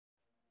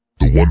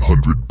The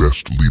 100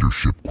 best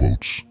leadership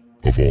quotes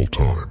of all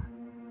time.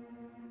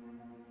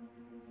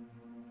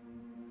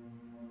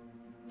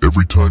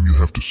 Every time you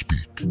have to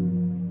speak,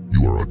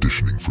 you are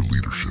auditioning for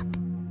leadership.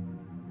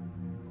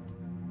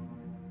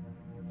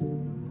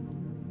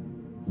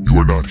 You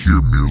are not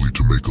here merely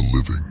to make a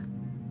living.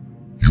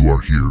 You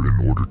are here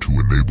in order to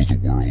enable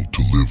the world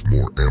to live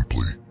more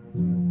amply,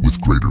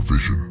 with greater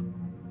vision,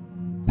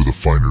 with a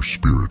finer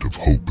spirit of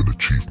hope and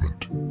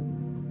achievement.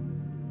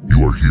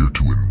 You are here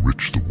to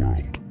enrich the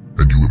world,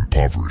 and you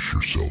impoverish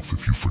yourself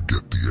if you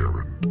forget the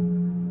errand.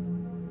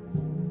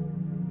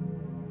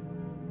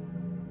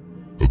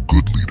 A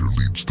good leader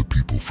leads the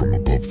people from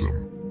above them.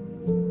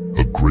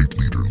 A great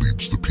leader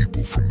leads the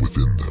people from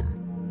within them.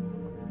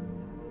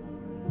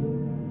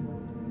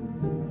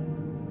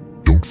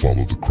 Don't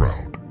follow the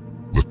crowd.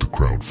 Let the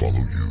crowd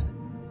follow you.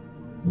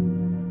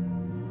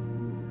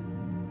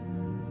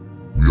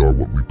 We are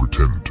what we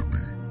pretend to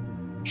be,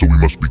 so we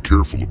must be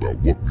careful about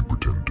what we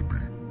pretend to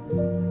be.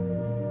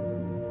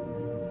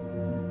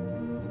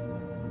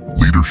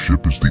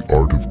 Leadership is the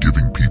art of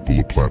giving people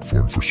a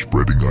platform for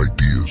spreading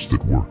ideas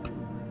that work.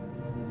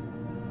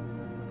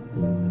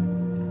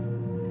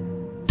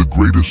 The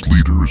greatest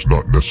leader is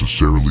not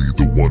necessarily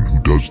the one who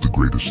does the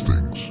greatest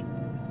things.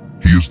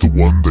 He is the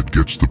one that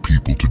gets the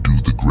people to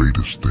do the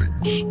greatest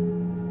things.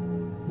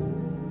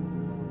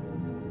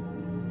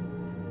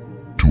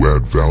 To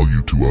add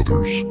value to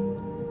others,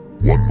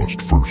 one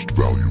must first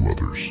value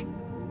others.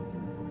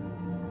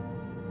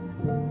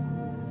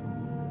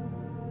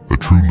 A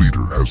true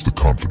leader has the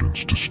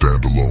confidence to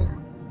stand alone,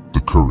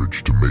 the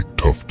courage to make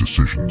tough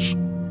decisions,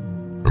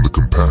 and the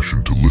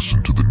compassion to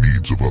listen to the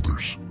needs of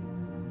others.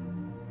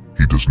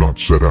 He does not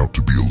set out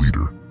to be a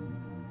leader,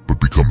 but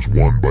becomes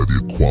one by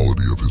the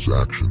equality of his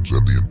actions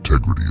and the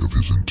integrity of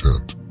his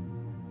intent.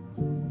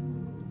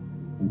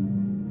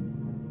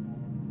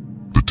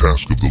 The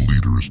task of the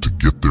leader is to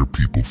get their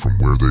people from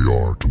where they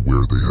are to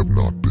where they have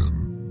not been.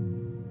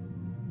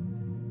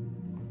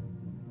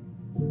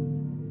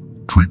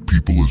 Treat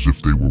people as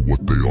if they were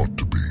what they ought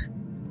to be,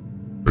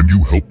 and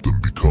you help them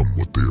become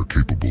what they are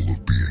capable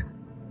of being.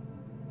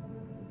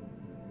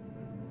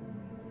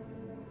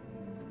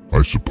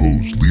 I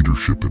suppose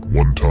leadership at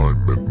one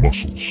time meant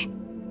muscles,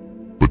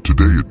 but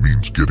today it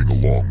means getting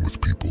along with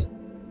people.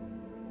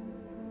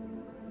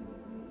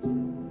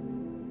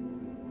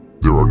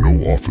 There are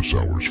no office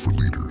hours for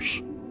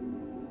leaders.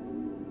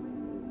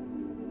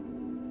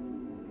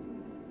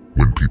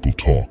 When people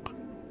talk,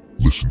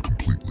 listen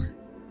completely.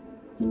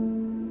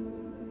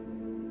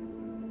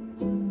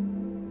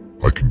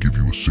 I can give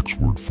you a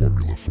 6-word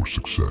formula for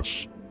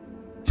success.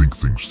 Think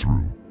things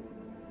through,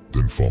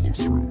 then follow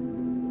through.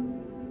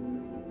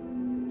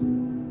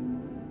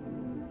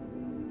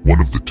 One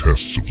of the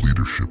tests of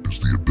leadership is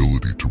the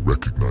ability to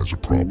recognize a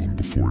problem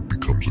before it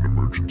becomes an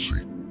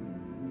emergency.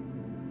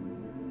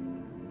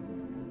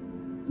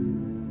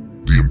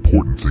 The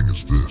important thing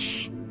is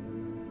this: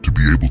 to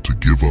be able to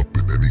give up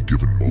in any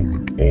given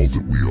moment all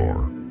that we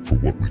are for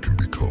what we can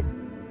become.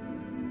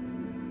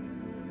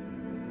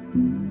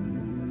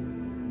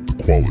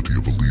 The quality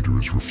of a leader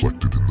is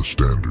reflected in the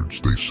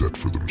standards they set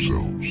for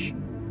themselves.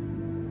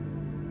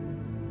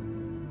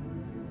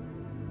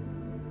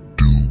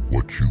 Do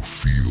what you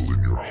feel in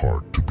your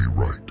heart to be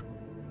right,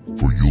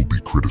 for you'll be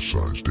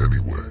criticized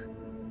anyway.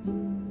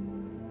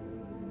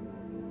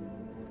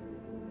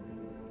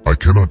 I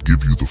cannot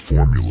give you the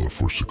formula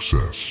for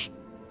success,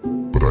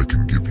 but I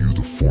can give you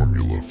the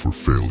formula for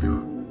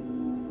failure,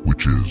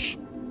 which is,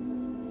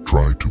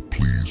 try to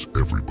please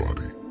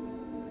everybody.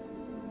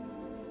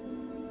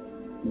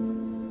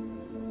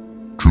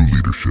 True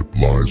leadership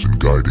lies in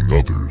guiding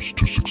others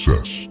to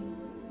success,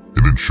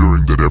 in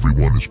ensuring that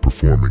everyone is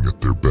performing at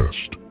their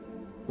best,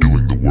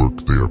 doing the work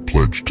they are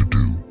pledged to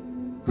do,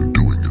 and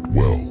doing it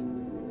well.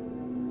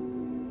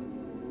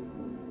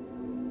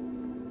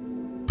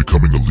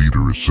 Becoming a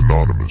leader is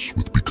synonymous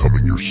with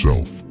becoming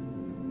yourself.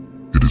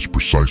 It is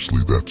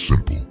precisely that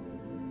simple,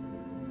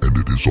 and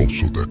it is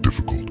also that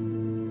difficult.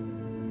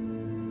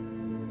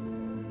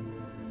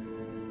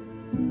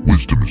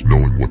 Wisdom is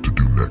knowing what to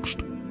do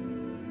next.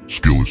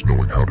 Skill is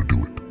knowing how to do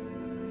it,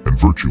 and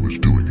virtue is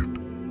doing it.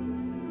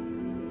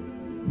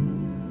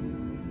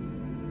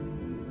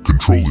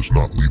 Control is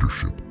not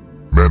leadership.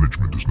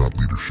 Management is not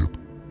leadership.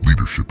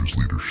 Leadership is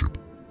leadership.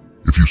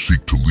 If you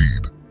seek to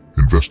lead,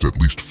 invest at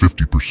least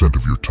 50%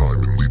 of your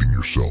time in leading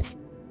yourself,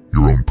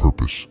 your own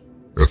purpose,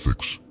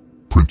 ethics,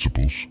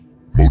 principles,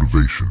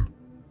 motivation,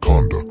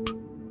 conduct.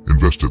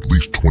 Invest at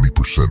least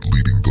 20%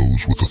 leading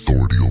those with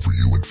authority over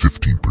you and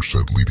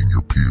 15% leading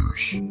your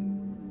peers.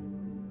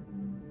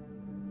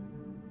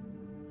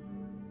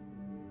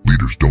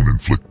 Leaders don't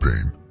inflict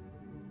pain,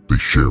 they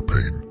share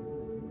pain.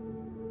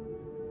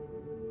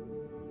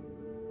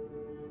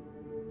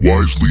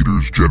 Wise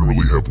leaders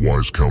generally have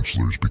wise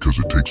counselors because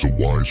it takes a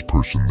wise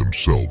person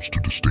themselves to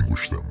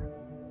distinguish them.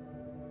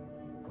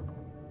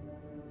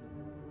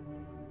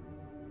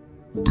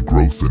 The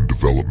growth and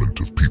development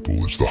of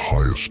people is the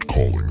highest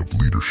calling of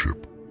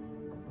leadership.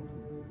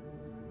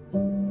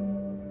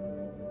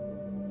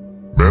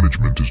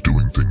 Management is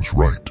doing things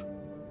right.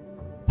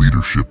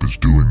 Leadership is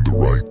doing the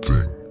right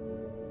thing.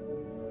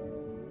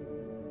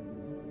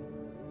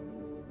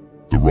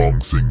 The wrong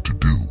thing to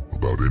do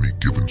about any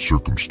given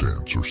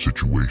circumstance or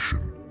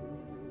situation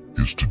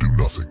is to do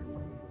nothing.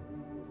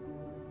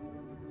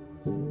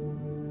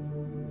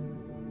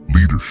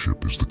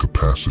 Leadership is the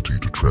capacity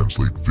to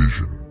translate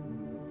vision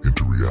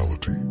into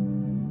reality.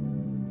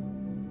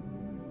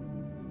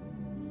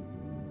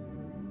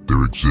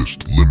 There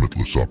exist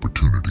limitless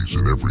opportunities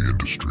in every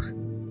industry.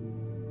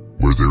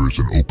 Where there is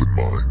an open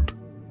mind,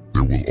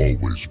 there will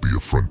always be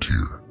a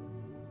frontier.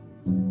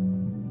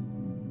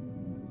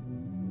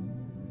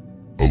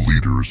 A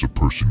leader is a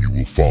person you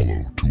will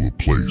follow to a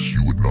place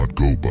you would not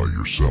go by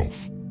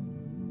yourself.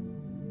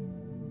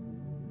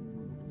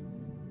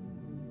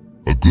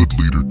 A good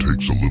leader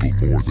takes a little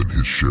more than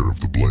his share of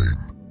the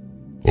blame,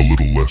 a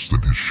little less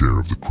than his share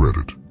of the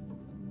credit.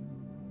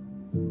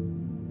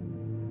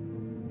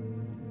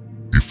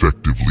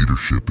 Effective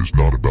leadership is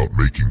not about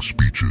making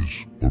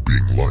speeches or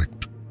being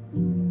liked.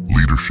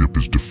 Leadership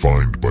is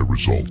defined by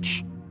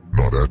results,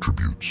 not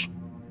attributes.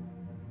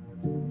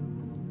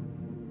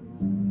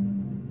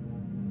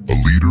 A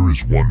leader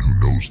is one who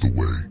knows the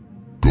way,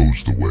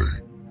 goes the way,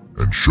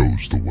 and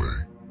shows the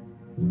way.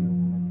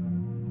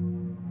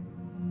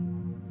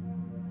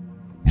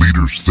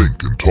 Leaders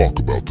think and talk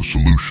about the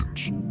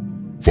solutions.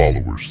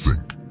 Followers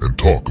think and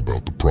talk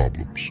about the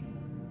problems.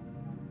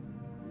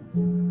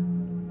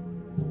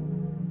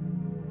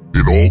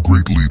 In all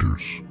great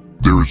leaders,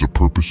 there is a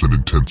purpose and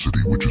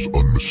intensity which is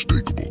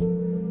unmistakable.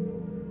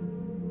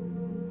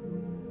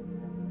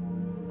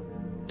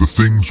 The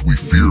things we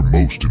fear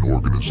most in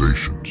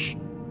organizations,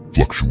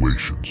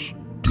 fluctuations,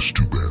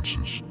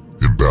 disturbances,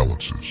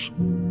 imbalances,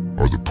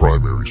 are the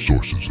primary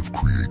sources of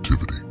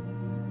creativity.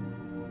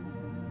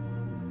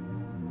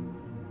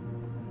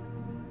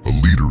 A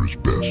leader is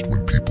best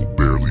when people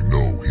barely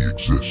know he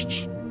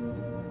exists.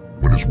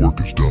 When his work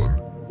is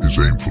done, his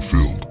aim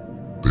fulfilled,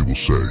 they will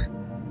say,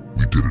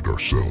 "We did it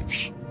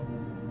ourselves."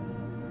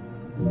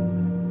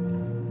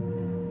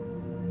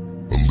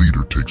 A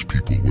leader takes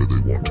people where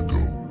they want to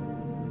go.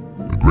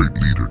 A great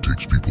leader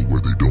takes people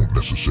where they don't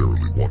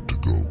necessarily want to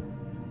go,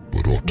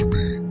 but ought to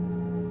be.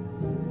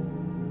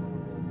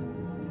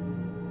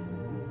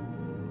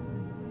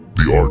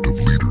 The art of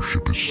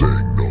leadership is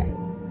saying no,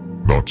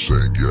 not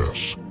saying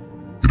yes.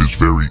 It is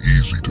very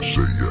easy to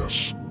say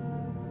yes.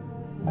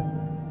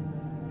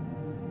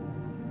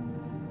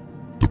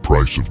 The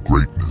price of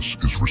greatness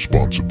is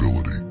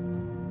responsibility.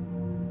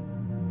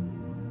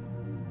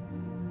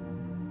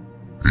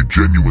 A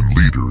genuine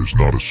leader is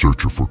not a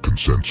searcher for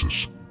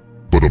consensus,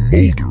 but a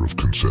molder of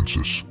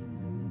consensus.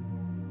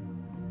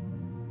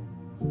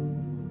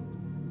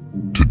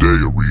 Today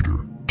a reader,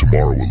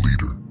 tomorrow a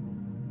leader.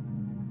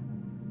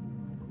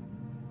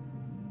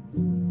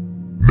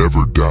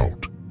 Never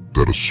doubt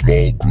that a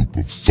small group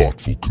of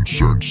thoughtful,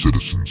 concerned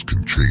citizens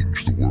can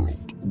change the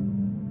world.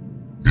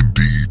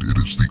 Indeed, it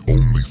is the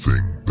only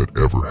thing that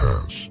ever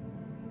has.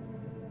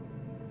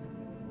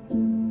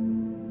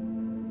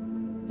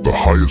 The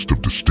highest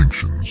of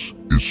distinctions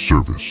is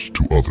service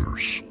to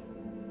others.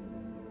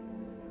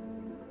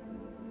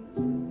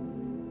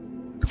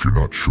 If you're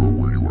not sure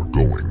where you are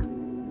going,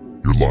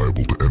 you're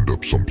liable to end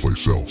up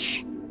someplace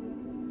else.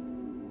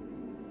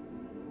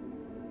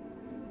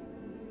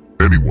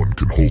 Anyone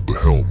can hold the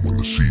helm when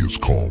the sea is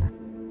calm.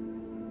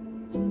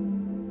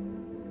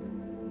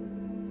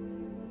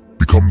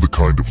 Become the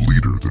kind of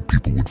leader that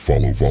people would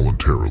follow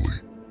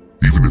voluntarily,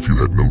 even if you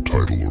had no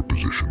title or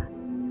position.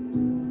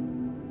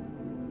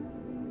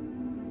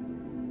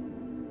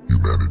 You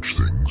manage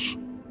things.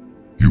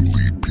 You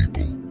lead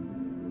people.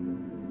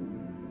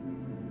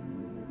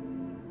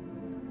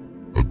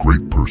 A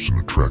great person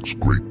attracts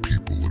great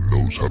people and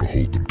knows how to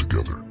hold them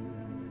together.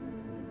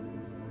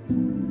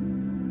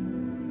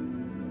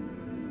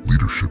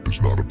 Leadership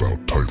is not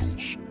about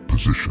titles,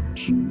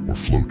 positions, or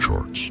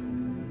flowcharts.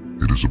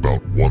 It is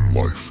about one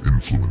life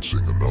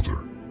influencing another.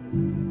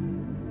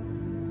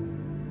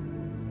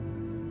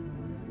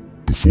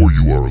 Before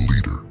you are a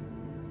leader,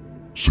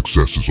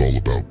 success is all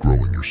about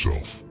growing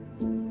yourself.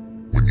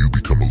 When you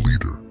become a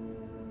leader,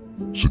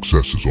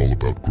 success is all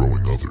about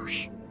growing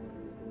others.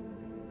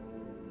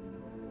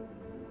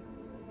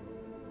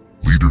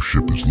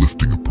 Leadership is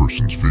lifting a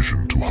person's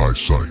vision to high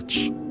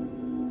heights,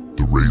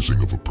 the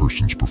raising of a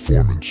person's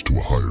performance to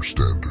a higher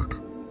standard,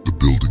 the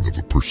building of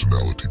a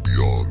personality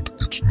beyond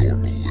its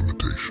normal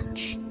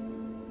limitations.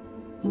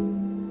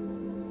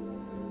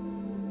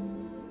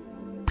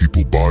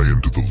 People buy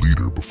into the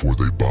leader before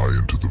they buy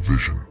into the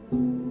vision.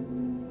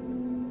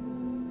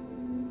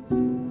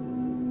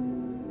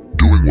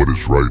 Doing what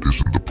is right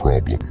isn't the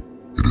problem,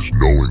 it is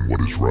knowing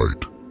what is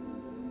right.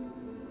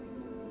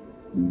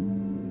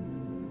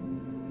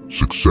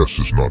 Success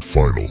is not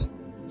final,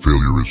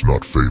 failure is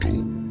not fatal,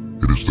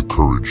 it is the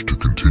courage to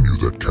continue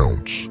that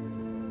counts.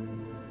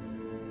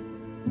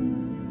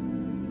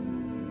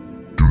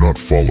 Do not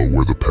follow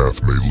where the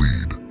path may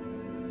lead,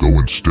 go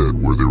instead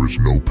where there is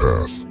no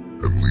path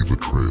and leave a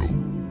trail.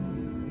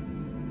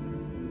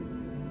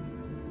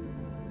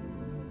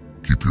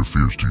 Keep your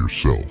fears to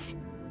yourself.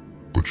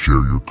 but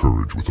share your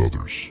courage with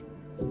others.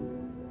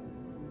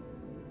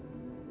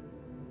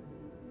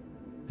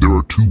 There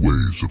are two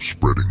ways of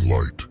spreading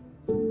light: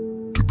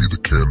 to be the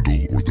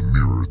candle or the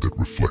mirror that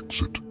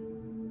reflects it.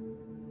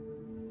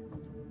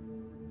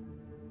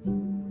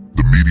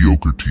 The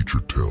mediocre teacher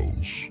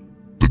tells,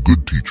 the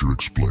good teacher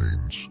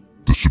explains,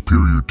 the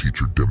superior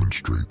teacher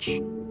demonstrates,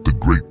 the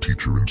great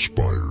teacher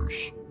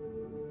inspires.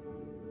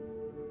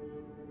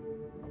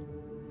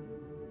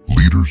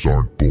 Leaders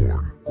aren't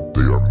born,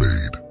 they are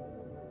made.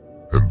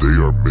 And they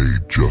are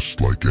made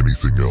just like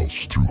anything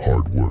else through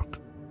hard work.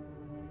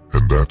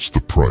 And that's the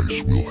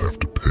price we'll have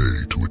to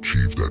pay to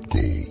achieve that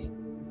goal,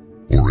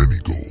 or any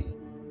goal.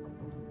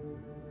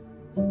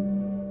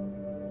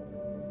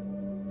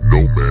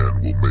 No man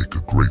will make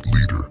a great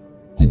leader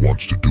who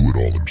wants to do it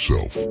all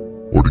himself,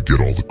 or to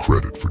get all the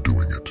credit for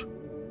doing it.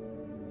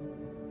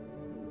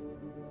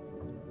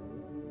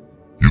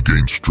 You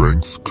gain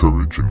strength,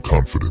 courage, and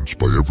confidence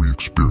by every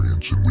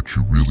experience in which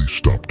you really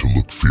stop to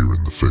look fear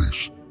in the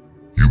face.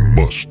 You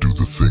must do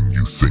the thing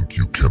you think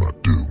you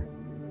cannot do.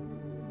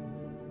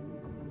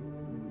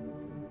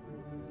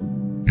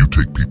 You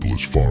take people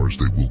as far as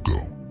they will go,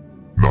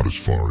 not as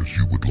far as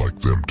you would like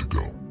them to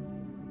go.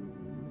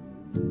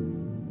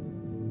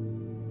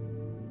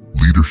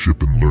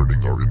 Leadership and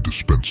learning are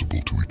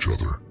indispensable to each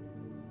other.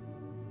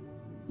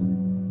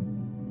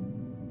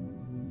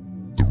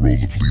 The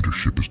role of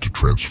leadership is to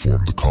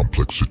transform the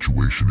complex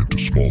situation into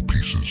small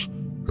pieces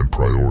and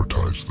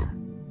prioritize them.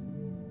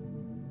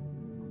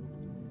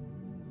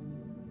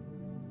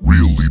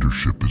 Real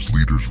leadership is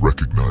leaders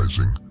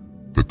recognizing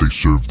that they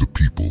serve the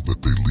people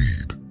that they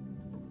lead.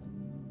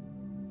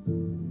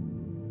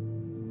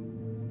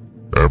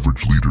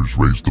 Average leaders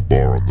raise the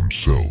bar on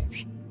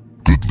themselves.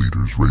 Good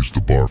leaders raise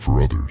the bar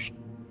for others.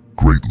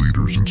 Great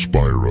leaders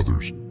inspire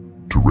others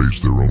to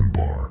raise their own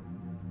bar.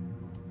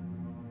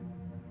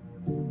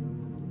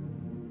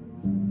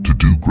 To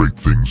do great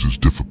things is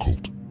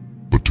difficult,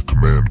 but to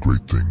command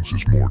great things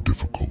is more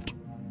difficult.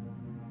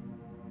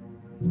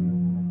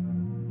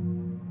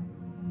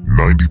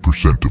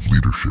 90% of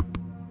leadership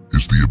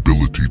is the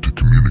ability to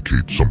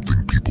communicate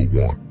something people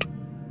want.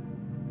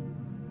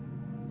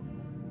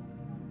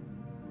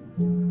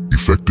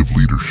 Effective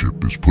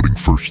leadership is putting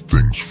first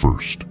things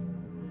first.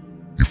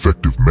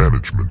 Effective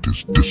management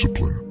is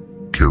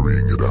discipline,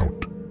 carrying it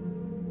out.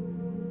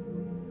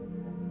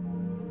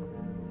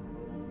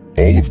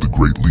 All of the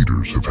great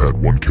leaders have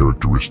had one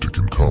characteristic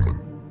in common.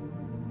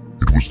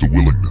 It was the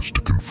willingness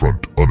to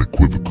confront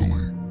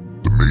unequivocally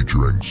the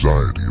major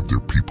anxiety of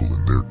their people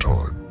in their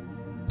time.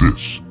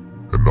 This,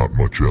 and not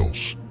much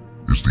else,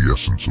 is the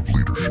essence of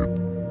leadership.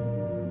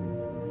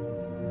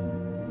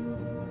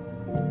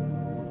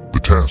 The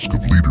task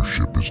of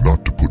leadership is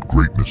not to put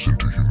greatness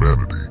into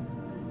humanity,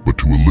 but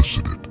to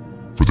elicit it,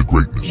 for the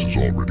greatness is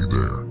already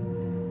there.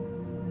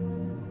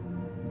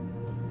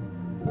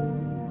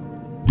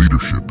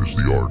 Leadership is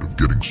the art of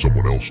getting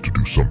someone else to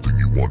do something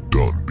you want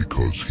done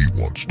because he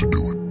wants to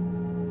do it.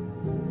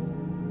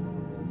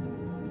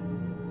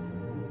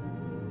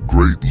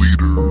 Great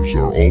leaders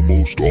are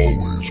almost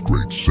always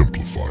great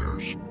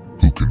simplifiers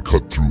who can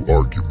cut through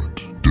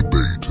argument,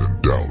 debate,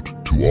 and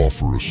doubt to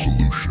offer a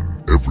solution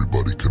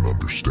everybody can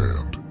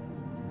understand.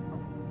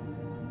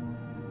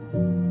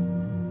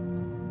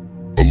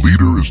 A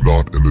leader is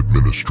not an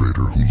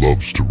administrator who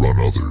loves to run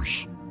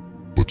others,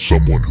 but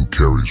someone who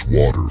carries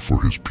water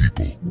for his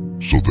people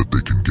so that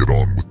they can get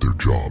on with their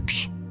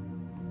jobs.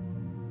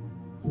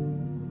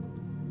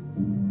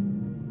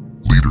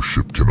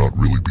 Leadership cannot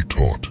really be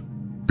taught.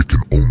 It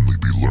can only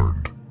be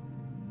learned.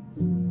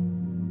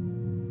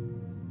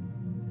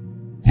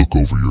 Look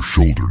over your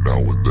shoulder now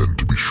and then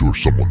to be sure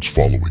someone's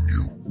following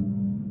you.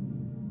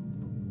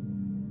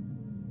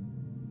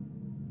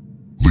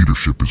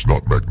 Leadership is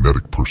not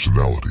magnetic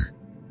personality.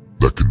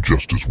 That can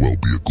just as well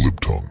be a glib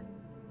tongue.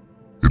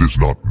 It is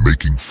not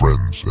making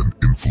friends and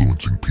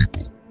influencing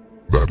people.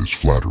 That is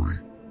flattery.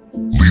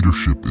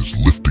 Leadership is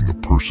lifting a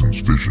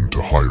person's vision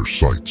to higher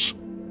heights,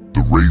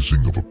 the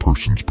raising of a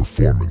person's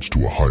performance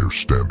to a higher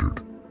standard,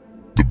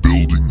 the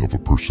building of a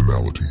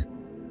personality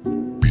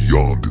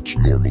beyond its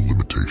normal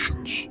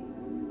limitations.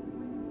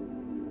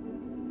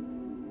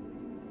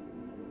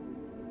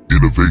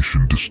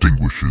 Innovation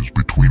distinguishes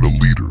between a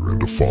leader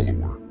and a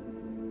follower.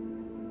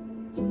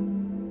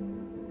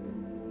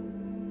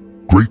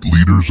 Great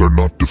leaders are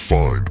not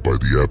defined by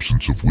the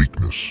absence of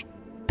weakness,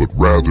 but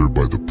rather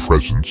by the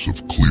presence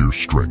of clear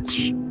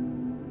strengths.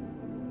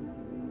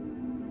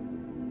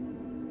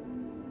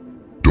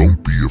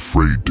 Don't be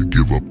afraid to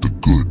give up the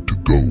good to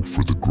go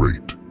for the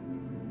great.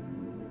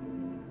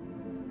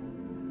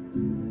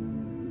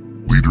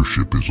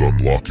 Leadership is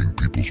unlocking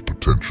people's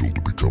potential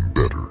to become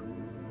better.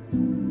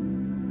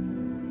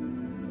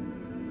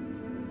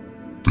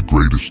 The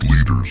greatest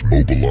leaders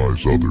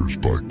mobilize others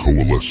by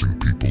coalescing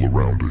people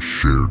around a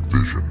shared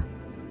vision.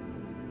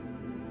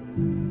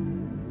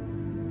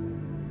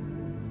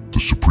 The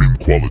supreme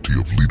quality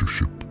of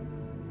leadership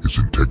is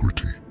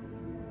integrity.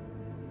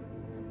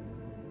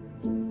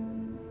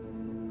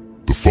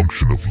 The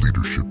function of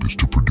leadership is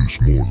to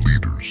produce more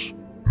leaders,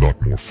 not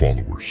more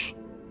followers.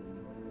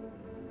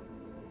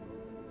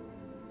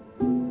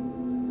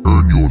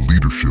 Earn your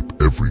leadership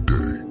every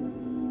day.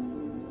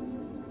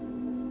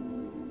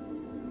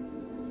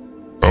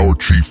 Our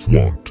chief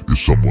want is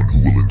someone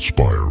who will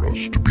inspire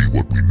us to be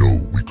what we know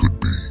we could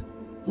be.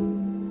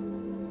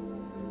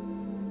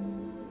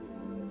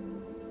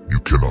 You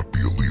cannot be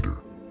a leader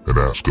and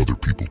ask other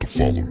people to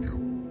follow you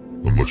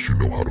unless you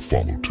know how to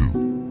follow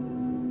too.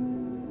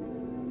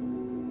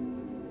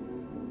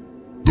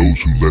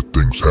 Those who let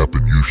things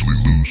happen usually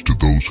lose to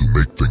those who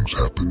make things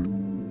happen.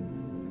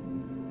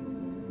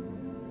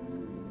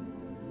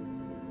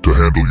 To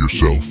handle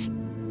yourself,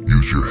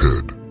 use your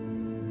head.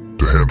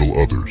 To handle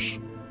others,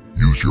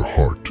 use your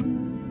heart.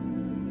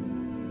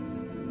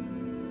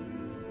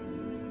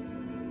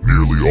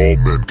 Nearly all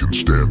men can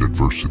stand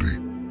adversity,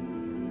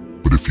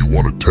 but if you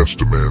want to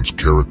test a man's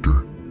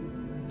character,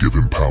 give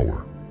him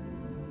power.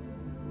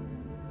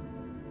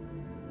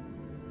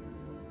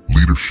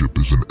 Leadership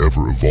is an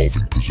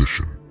ever-evolving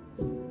position.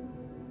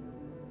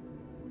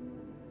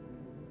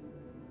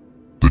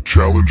 The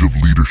challenge of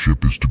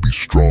leadership is to be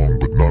strong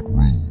but not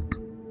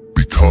rude,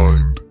 be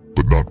kind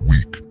but not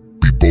weak,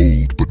 be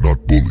bold but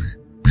not bully,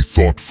 be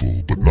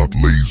thoughtful but not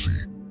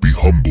lazy, be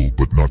humble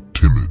but not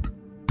timid,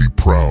 be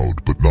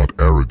proud but not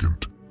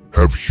arrogant,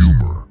 have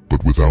humor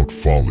but without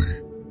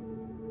folly.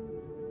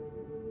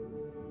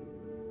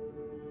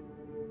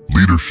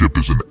 Leadership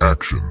is an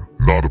action,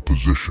 not a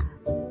position.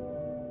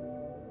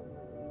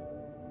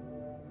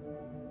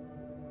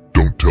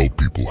 Don't tell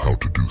people how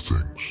to do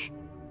things.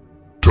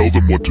 Tell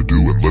them what to do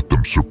and let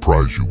them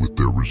surprise you with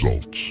their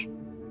results.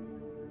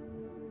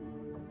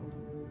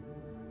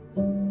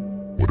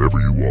 Whatever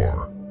you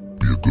are,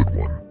 be a good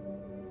one.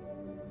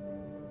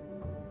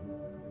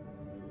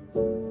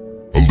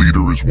 A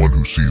leader is one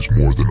who sees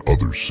more than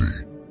others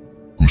see,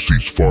 who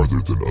sees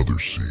farther than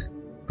others see,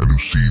 and who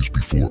sees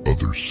before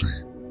others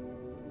see.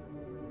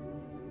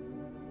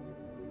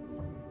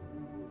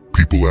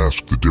 People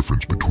ask the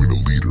difference between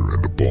a leader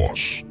and a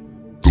boss.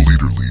 The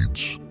leader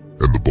leads,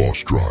 and the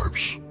boss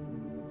drives.